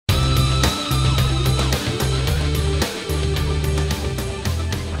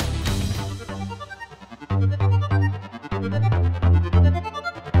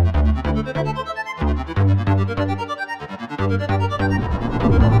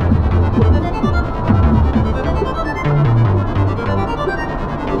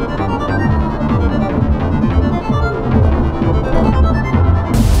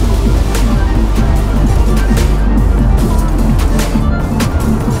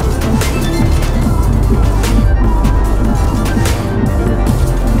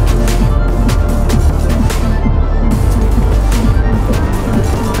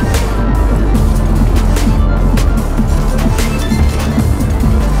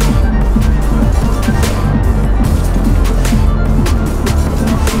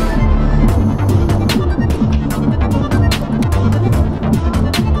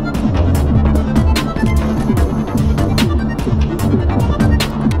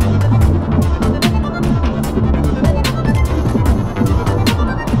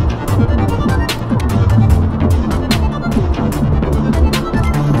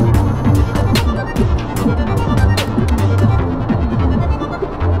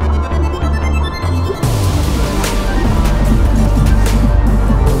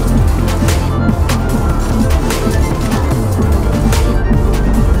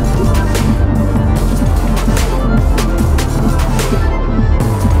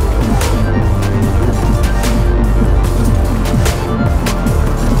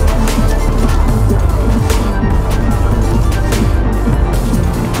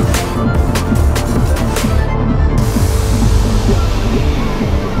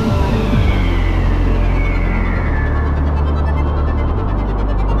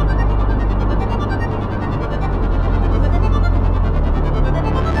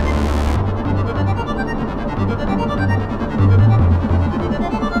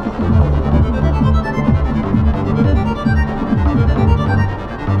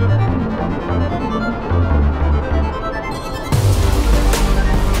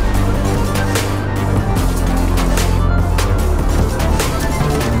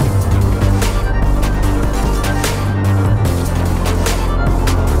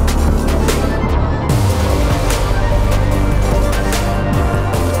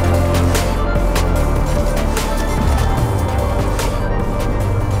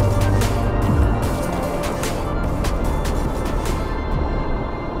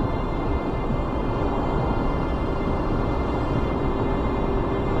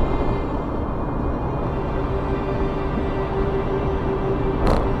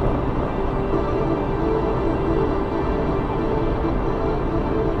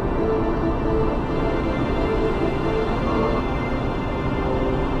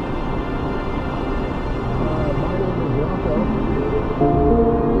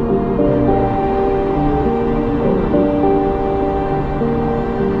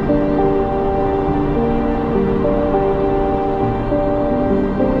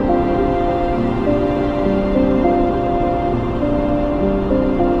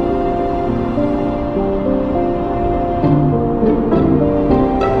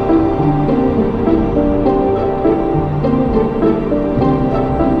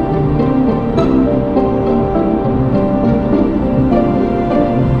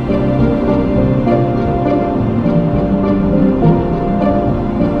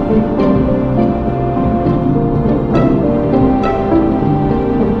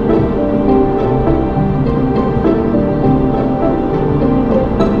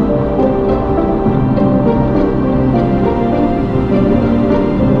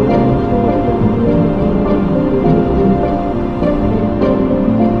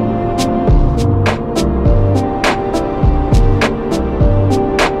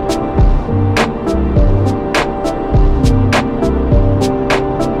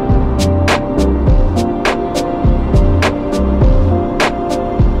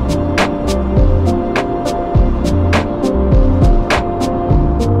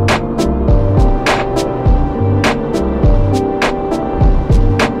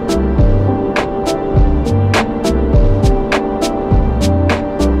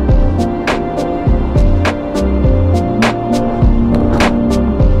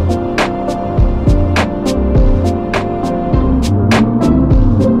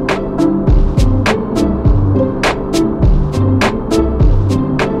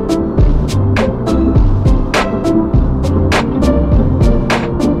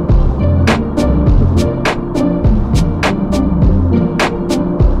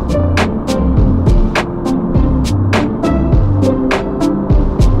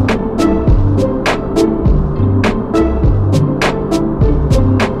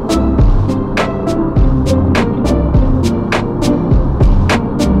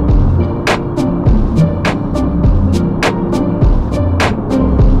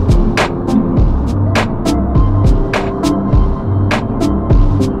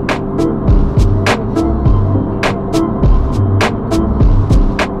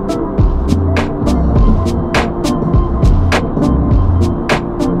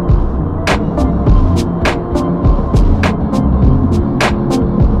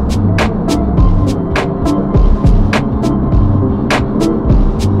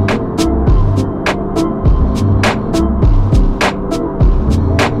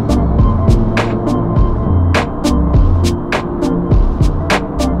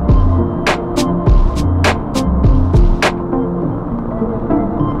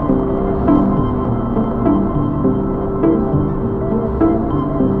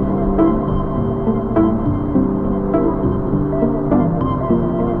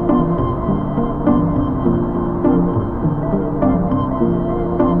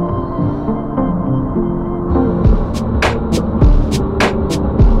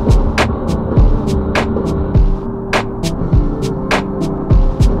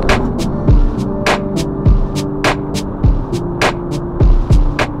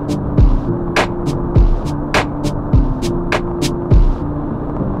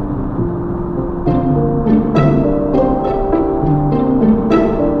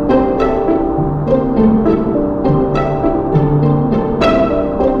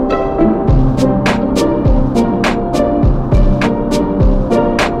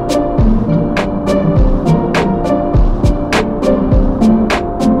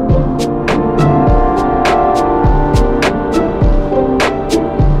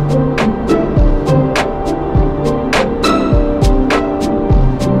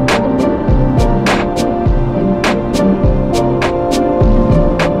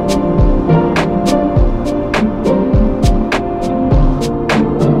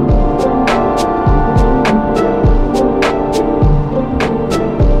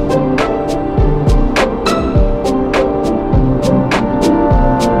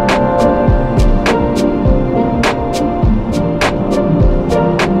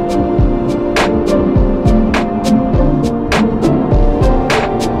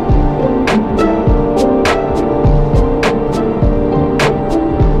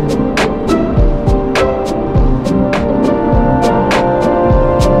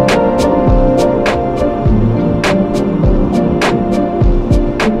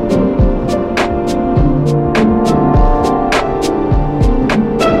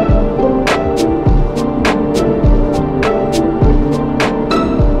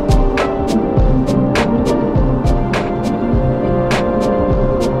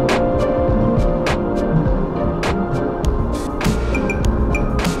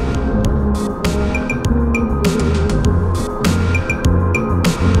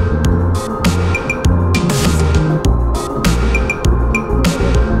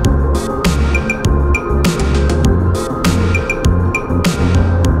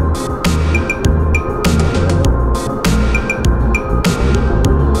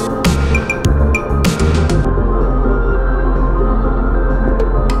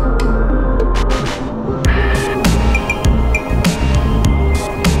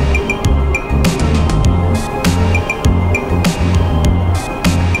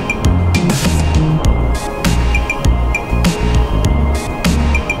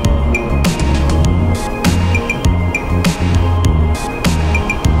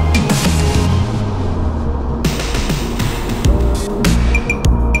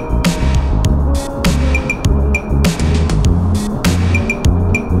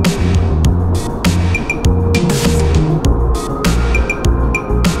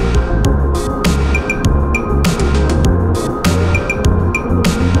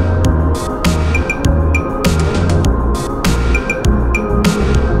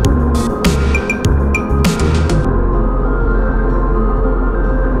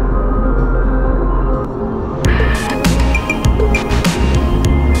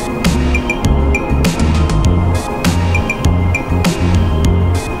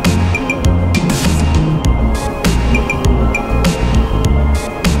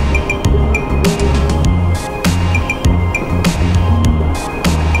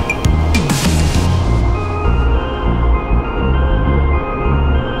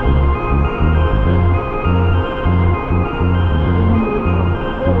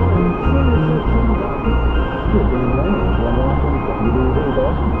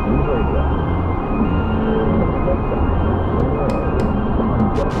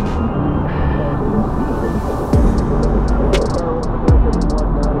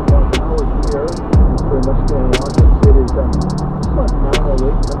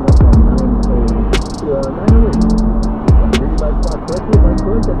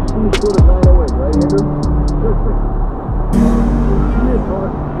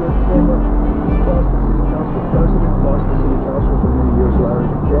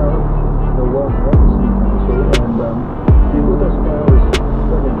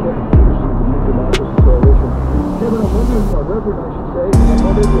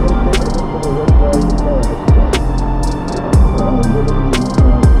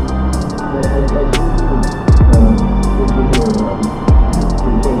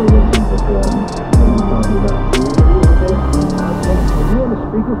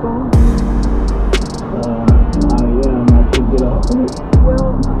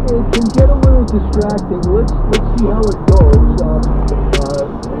distracting. Let's see how it goes.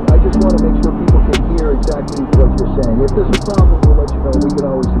 I just want to make sure people can hear exactly what you're saying. If there's a problem, we'll let you know. We can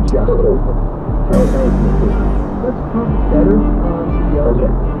always adjust it. That's probably better.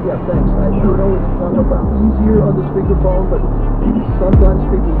 Yeah, thanks. I know it's not easier on the speakerphone, but sometimes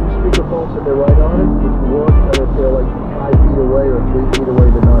people use speakerphones and they're right on it, which work, and if they're like 5 feet away or 3 feet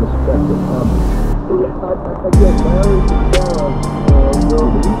away, they're not as effective. Again, Larry and Sarah will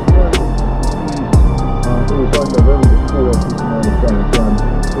be it was on November the 4th, as a matter of fact.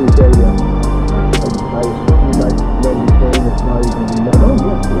 He's I assume you might know his name, it's not even known.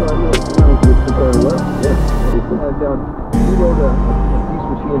 Oh, yes, it's very well. Yes. And he wrote a piece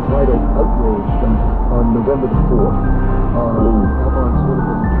which he entitled Outraged on November the 4th. I'm on sort of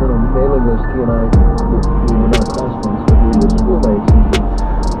an internal mailing list. He and I, we were not classmates, but we were schoolmates in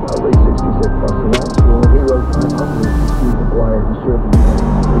the late 60s at Boston Law School, and he wrote Outraged to Steve McGuire, who served in the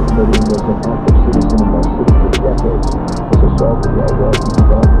committee and was an active citizen in my city for decades, was assaulted while walking the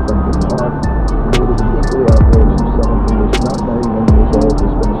dog for them to talk. He would have been equally outraged if someone who was not 91 years old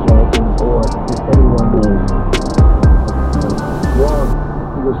has been assaulted, or if anyone who wrong,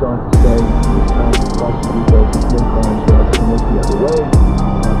 he was on to say he was trying to prosecute those who commit crimes rather than look the other way.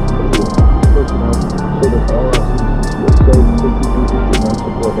 Personnel so that all our citizens feel safe, safety people should not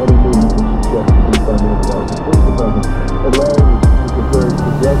support any movement which suggests to be funding of the Police Department. And Larry is a very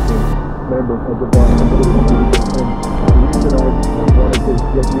progressive member of the Boston City Council, and the reason I wanted to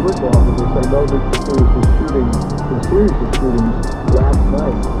get you involved in this, I know that there was a shooting, a series of shootings last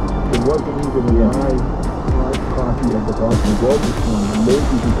night. It wasn't even a live copy of the Boston Globe this morning,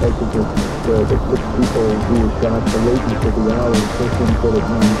 maybe because of the 6 people who were shot, the lateness of the hour, the first one put at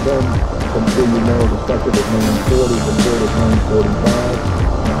 9:10, I'm sure you know the second at 9:40, the third at 9:45.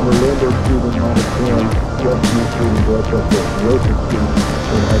 Orlando shooting on the camp, Westview shooting, Dorchester, Rosen Street,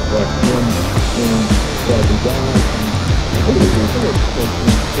 and I brought one and sadly died. What is this?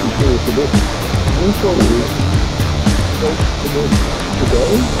 I'm curious to this. You told me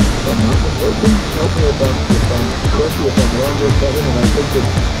today, I'm not mistaken, help me if I'm wrong or Kevin, and I think that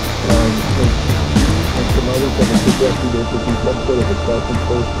and some others have suggested there should be some sort of a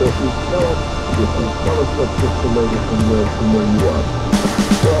self-imposed curfew. Tell us what's just the latest from where you are.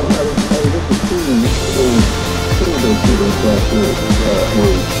 Well, I was just assuming pretty big shootings last year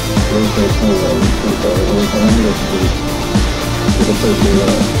Thursday, Sunday, to the person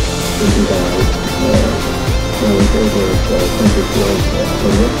who died. There was over Central Field, the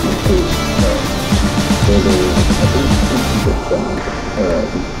rescue police, where there was, I think, 2 people found.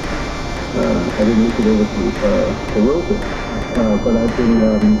 I didn't make it over to Rosen, but I've been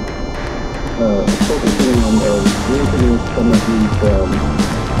focusing on visiting some of these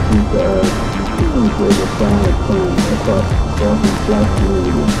students where they're violent crime across Boston's black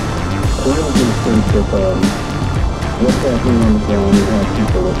community. Trying to get a sense of what's happening on the ground and how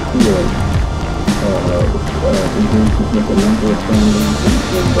people are feeling. Engaged with a number of families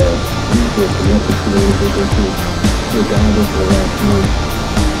and these were connected to the individuals who died over the last month.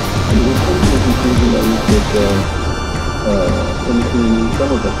 And we come to the conclusion that we should, some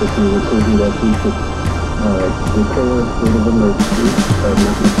of us have been concluding that we should declare a state of emergency,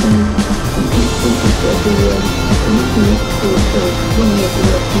 Methuen, in each instance of the commission for running up the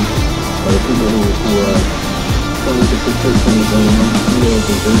rescue. People who are trying to protect from the ground, fields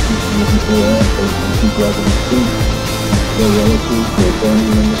and bases using their assets and people out in the streets, their relatives, their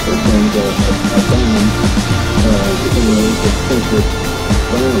family members, their friends are bound in ways of senseless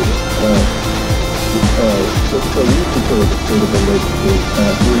violence. So we consider the state of emergency.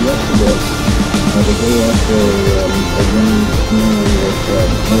 Yesterday, the day after a young man was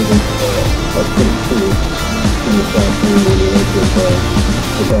murdered at City City in the south end on the edge of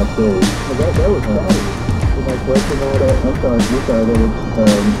the back bay. That was Friday. My question on that, I'm sorry, that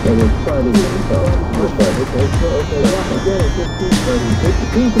was Friday. Okay. Again, it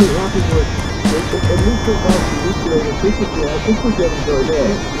seems to be happening with, at least about the nuclear frequency, I think we're getting very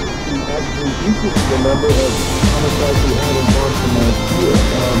bad. Actually decreasing the number of homicides we had in Boston last year.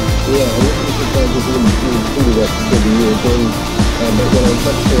 I think it's because of the included that for the year ago. But what I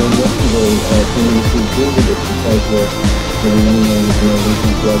touched on yesterday, coming to visit it because the young man was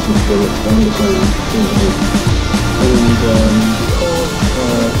recent judges for underground incident. And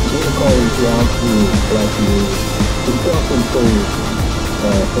called throughout the black community to self-impose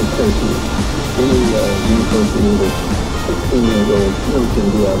safety. Any person who was 16 years old can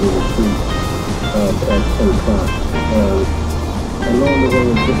be out in the street at 10 o'clock. Along the way,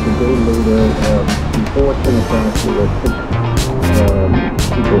 just a day later, before 10 o'clock, there were 6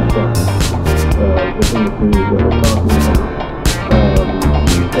 people shot within the community that we're talking about.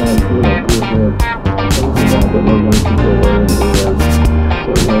 And, we had things about that no young people were in the hands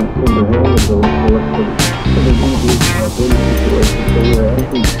of those forces for the easy business situation. So we were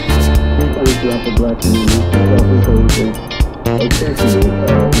actually throughout the black community, self-imposing, essentially,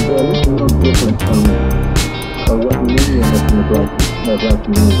 it's no different from what many of us in the black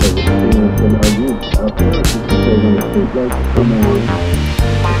community have experienced in our youth. Our parents used to say when the street lights come on, it's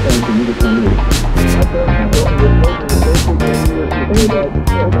time for you to come in. My parents were basically 10 years to say that.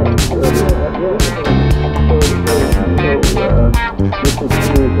 This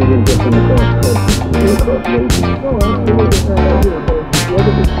experience isn't just in the cross culture, across races. No, absolutely. The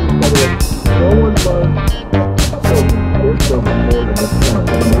other thing is no one loves their children more than their parents. And that's why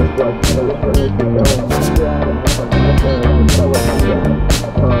those parents can tell them to do that, and that's why my parents can tell us to do that.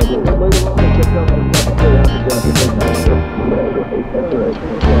 Later on, they get them and they have to jump in and that's right.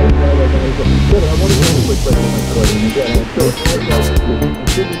 Good, I want to give a quick question on that. And again, so I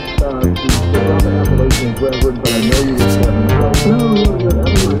didn't around the Appalachians reverend, but I know you were having a question. No, you're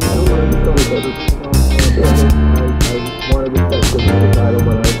absolutely I wanted to test the title,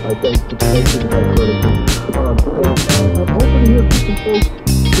 but I thank you for taking my courtesy. I'm hoping to hear from some folks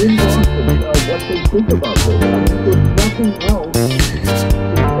in Boston what they think about this. I mean, there's nothing else.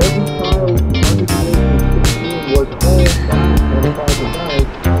 Every child under the age of 16 was home and about to die.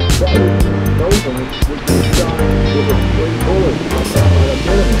 That is no one would be shot with a straight bullet at a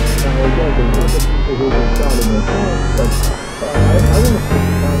minimum. Now, again, there's other people who have been shot in their homes, but I want to take the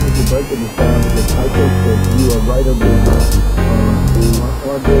time to break this down because I think that you are right on this.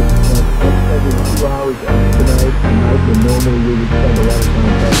 On this, every 2 hours tonight, and normally we would spend a lot of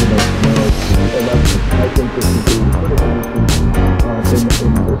time talking about tonight, and I think this is a critical issue in the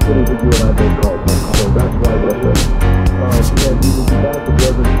cities that you and I both called. So that's why we're here. And we will be back with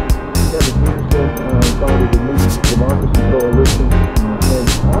Reverend Kevin Peterson, founder of the New Democracy Coalition, and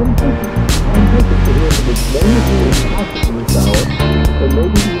I'm hoping to hear from as many of you as possible this hour, and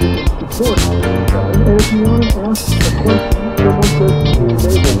maybe even support. And if you want to ask a question, someone says to you,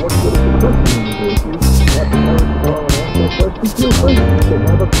 David, what's the question in this issue? Have the courage to call and ask that question. Feel free to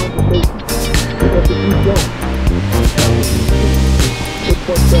have a conversation. Because if you don't,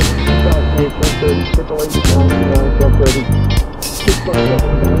 617-2008-1030, 888-930,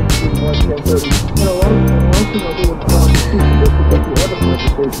 617-931-1030. And a lot of thing I'll do with Tom too, just because you have a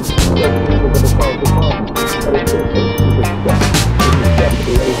conversation, that means we're going to solve the problem. But it's going to take a step. It's a step to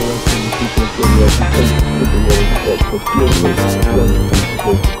the overarching people of the world. It's a really step to feel this running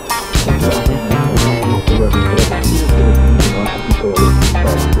conversation. And so I think that's the record for every year for the Democracy Coalition to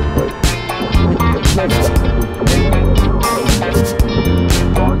solve this place. It's not that it's coming out right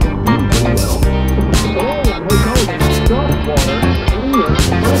now. On to you well. So, hey, Colin, start water, clear,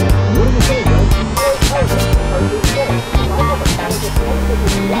 what do you say, guys?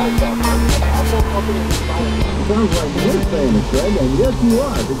 Sounds like you're saying it, Greg, and yes you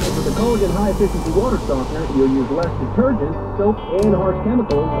are, because with the Culligan high-efficiency water softener, you'll use less detergent, soap, and harsh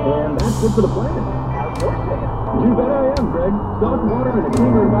chemicals, and that's good for the planet. You bet I am, Greg. Soft water in a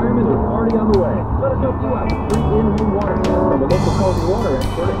cleaner environment is already on the way. Let us help you out. Free in-home water test from a local Culligan water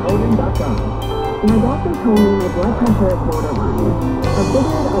expert at Culligan.com. My doctor told me my blood pressure is borderline. I figured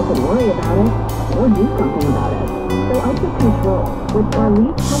I could worry about it or do something about it. So I took control with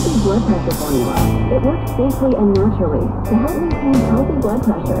Barleaf's Healthy Blood Pressure Formula. It works safely and naturally to help maintain healthy blood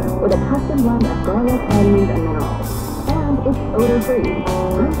pressure with a custom blend of garlic, vitamins, and minerals. And it's odor-free.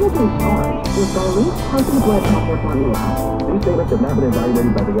 I'm taking charge with Barleaf's Healthy Blood Pressure Formula. These statements have not been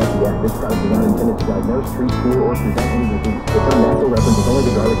evaluated by the FDA. This product is not intended to diagnose, treat, cure, or prevent any disease. It's on natural reference is only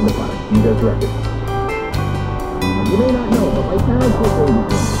the garlic in the product. Use as directed. You may not know, but my parents were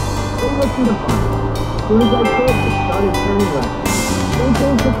babies. They listened to fun. As soon as I could, it started turning left. They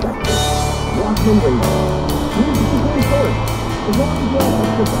changed the section. Watched them race. Music became first. As long as you had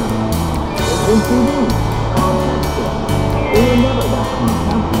exercise. It was TV. Compact stuff. They were never that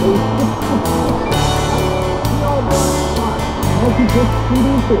compact. They just we all want to fly. Multi-disc CD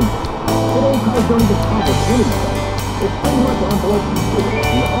things. Today, cars don't even accomplish anything. It's pretty much on board computer.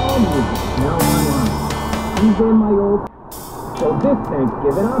 And all music now online. He's in my old. So this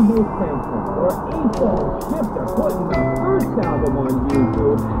Thanksgiving, I'm most thankful for April Shifter putting the first album on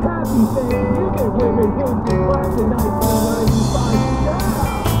YouTube. Happy Thanksgiving, women, kids, and class in 1995. Yeah!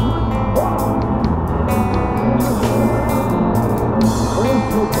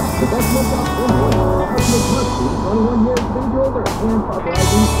 21 years of age older and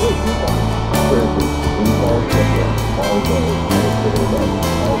authorizing safety funds. Jersey, recall Cynthia, all those who are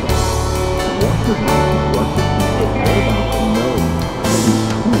all those. What's the name? What's the secret? What about the nose?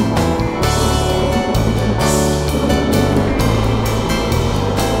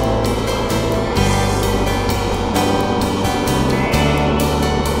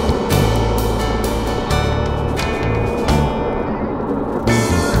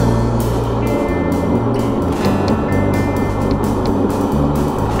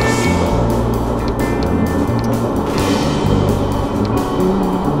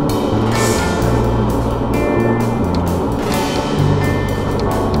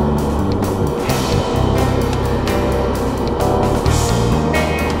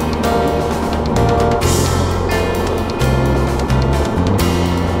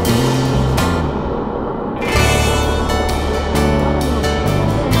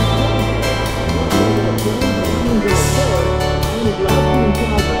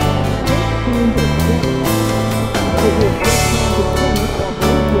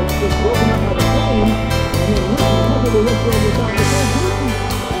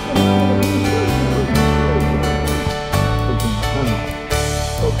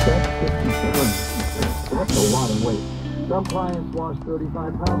 That's a lot of weight. Some clients lost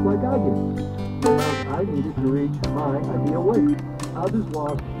 35 pounds like I did. The amount I needed to reach my ideal weight. Others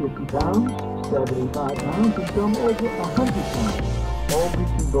lost 50 pounds, 75 pounds, and some over 100 pounds, all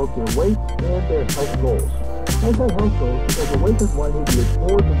reaching both their weight and their health goals. I say health goals because Awaken 180 is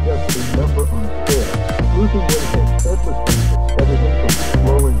more than just a number on a scale. Losing weight has endless benefits, everything from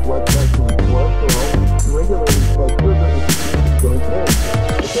lowering blood pressure and cholesterol to regulating blood sugar and joint pain.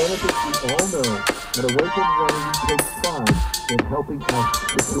 The benefits we all know, and Awaken 180 takes pride in helping us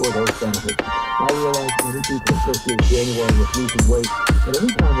secure those benefits. I realize many people associate January with losing weight, but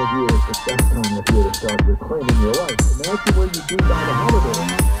any time of year is the best time of year to start reclaiming your life. Imagine where you'd be by the holiday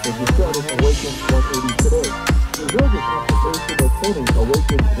if you started Awaken 180 today. Reserve your consultation at any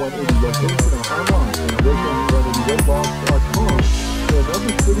Awaken 180 location or online at awaken180weightloss.com. Their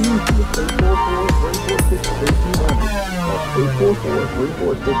number's pretty easy. It's 844-346-1800. That's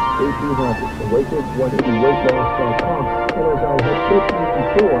 844-346-1800. Awaken180weightloss.com. And as I have said to you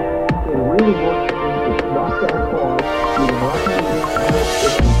before, it really works for me. It's not that hard. You will not be eating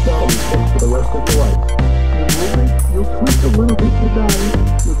 $150 for the rest of your life. You'll tweak a little bit your diet,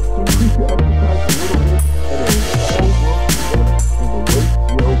 you'll increase your exercise a little bit, and it will all work together, and the weight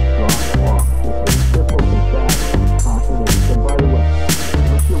will drop off. It's as simple as that. And by the way,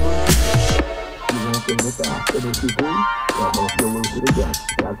 once you lose it, you won't gain it back. And if you do, that means you'll lose it again.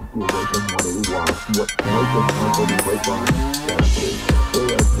 That's the Awaken 180 loss. What Awaken 180 weight loss guarantees. They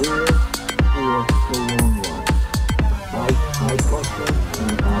are here for the long run. I trust them,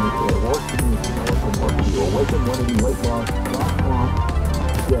 and it works for me, and I know it can work for you. Awaken180weightloss.com.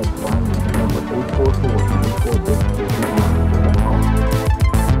 Again, find the number 844-346-1800.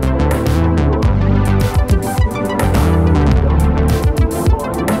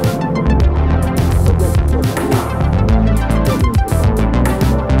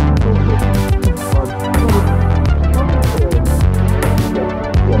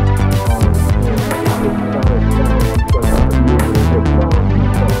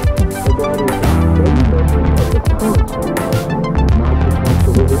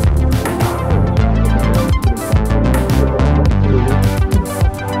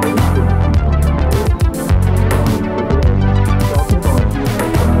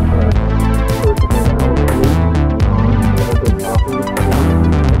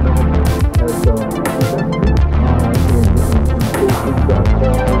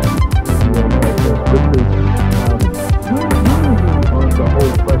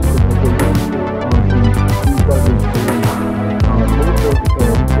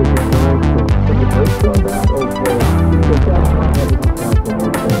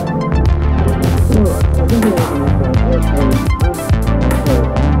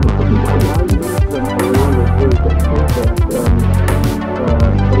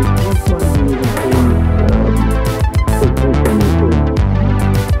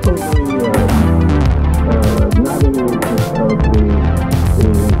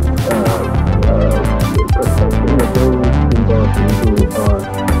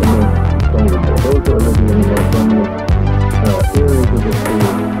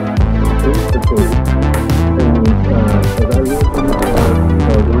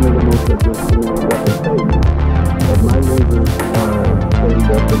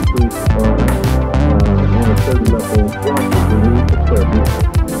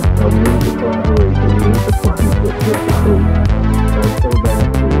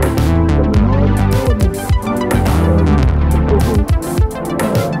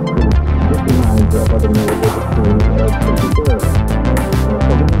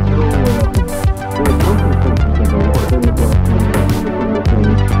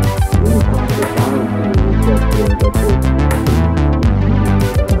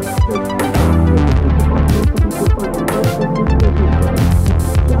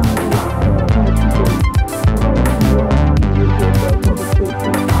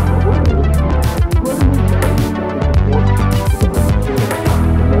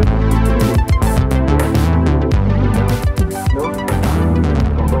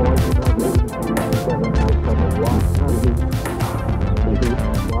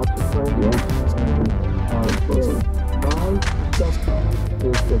 My perception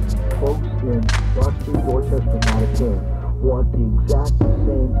is that folks in Roxbury, Dorchester, Methuen want the exact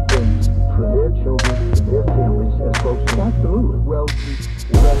same things for their children and their families as folks in absolutely wealthy,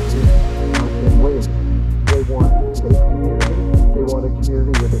 rested in Wales. They want a safe community. They want a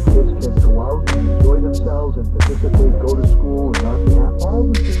community where the kids can go out and enjoy themselves and participate, go to school, and not be all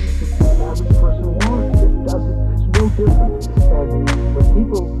the things that the average person wants. It doesn't. It's no different. And when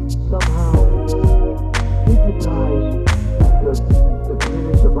people somehow stigmatize the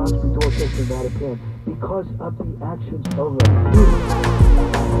communities of Roxbury, Dorchester, and Methuen because of the actions of a few,